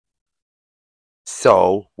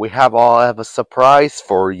So we have a surprise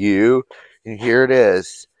for you, and here it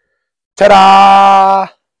is. Ta-da!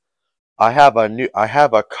 I have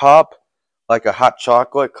a cup, like a hot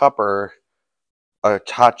chocolate cup or a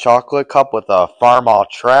hot chocolate cup with a farmall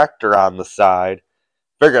tractor on the side.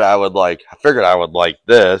 I figured I would like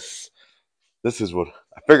this. This is what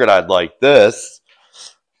I figured I'd like this.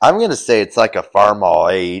 I'm gonna say it's like a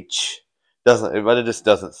farmall H. Doesn't but it just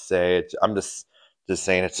doesn't say it. I'm just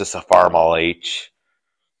saying it's just a farmall H.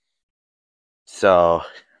 So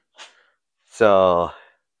so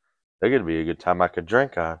that could be a good time I could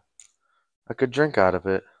drink out of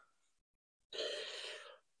it.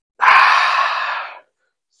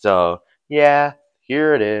 So yeah,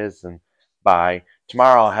 here it is, and bye.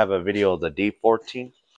 Tomorrow I'll have a video of the D14